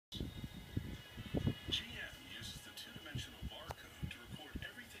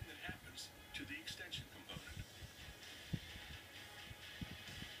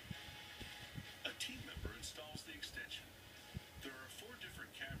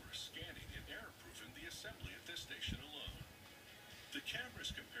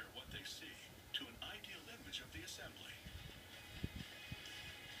see to an ideal image of the assembly.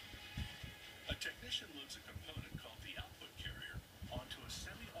 A technician loads a component called the output carrier onto a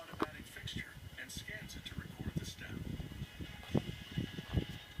semi-automatic fixture and scans it to record the step.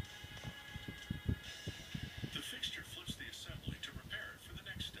 The fixture flips the assembly to prepare it for the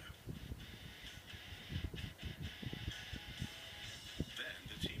next step. Then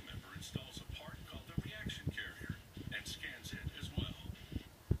the team member installs a part called the reaction carrier and scans it as well.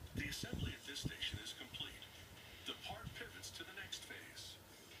 The assembly at this station is complete. The part pivots to the next phase.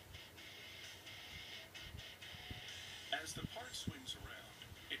 As the part swings around,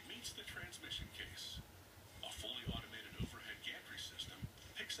 it meets the transmission case. A fully automated overhead gantry system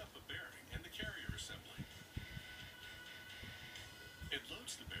picks up a bearing and the carrier assembly. It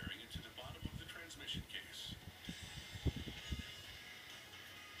loads the bearing into the bottom of the transmission case.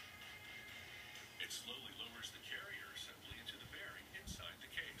 It slowly lowers the carrier assembly into the bearing inside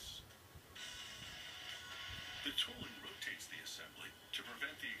the case. The tooling rotates the assembly to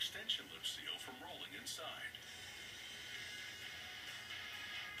prevent the extension lip seal from rolling inside.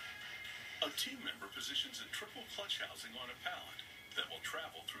 A team member positions a triple clutch housing on a pallet that will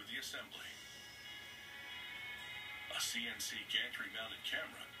travel through the assembly. A CNC gantry-mounted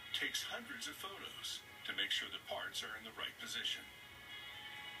camera takes hundreds of photos to make sure the parts are in the right position.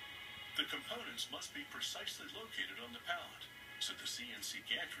 The components must be precisely located on the pallet so the CNC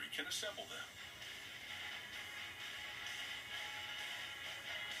gantry can assemble them.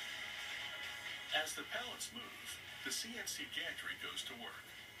 As the pallets move, the CNC gantry goes to work,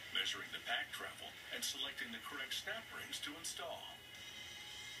 measuring the pack travel and selecting the correct snap rings to install.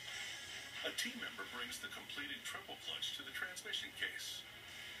 A team member brings the completed triple clutch to the transmission case.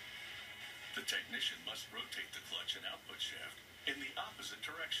 The technician must rotate the clutch and output shaft in the opposite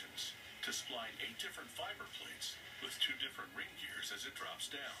directions to spline 8 different fiber plates with 2 different ring gears as it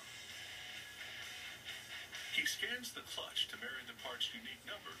drops down. He scans the clutch to marry the part's unique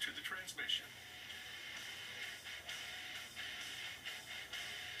number to the transmission.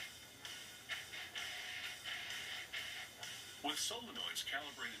 With solenoids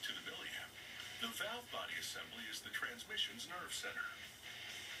calibrated to the milliamp, the valve body assembly is the transmission's nerve center.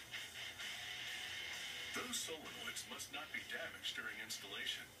 Those solenoids must not be damaged during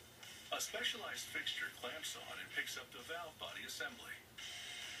installation. A specialized fixture clamps on and picks up the valve body assembly.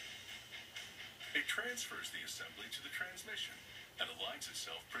 It transfers the assembly to the transmission and aligns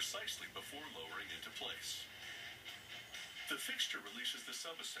itself precisely before lowering into place. The fixture releases the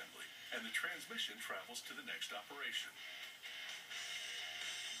subassembly and the transmission travels to the next operation.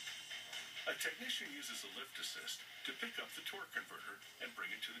 A technician uses a lift assist to pick up the torque converter and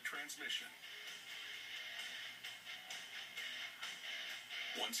bring it to the transmission.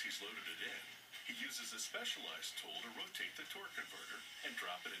 Once he's loaded it in, he uses a specialized tool to rotate the torque converter and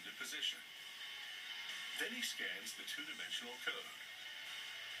drop it into position. Then he scans the 2-dimensional code.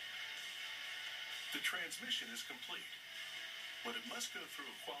 The transmission is complete, but it must go through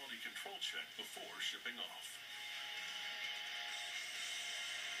a quality control check before shipping off.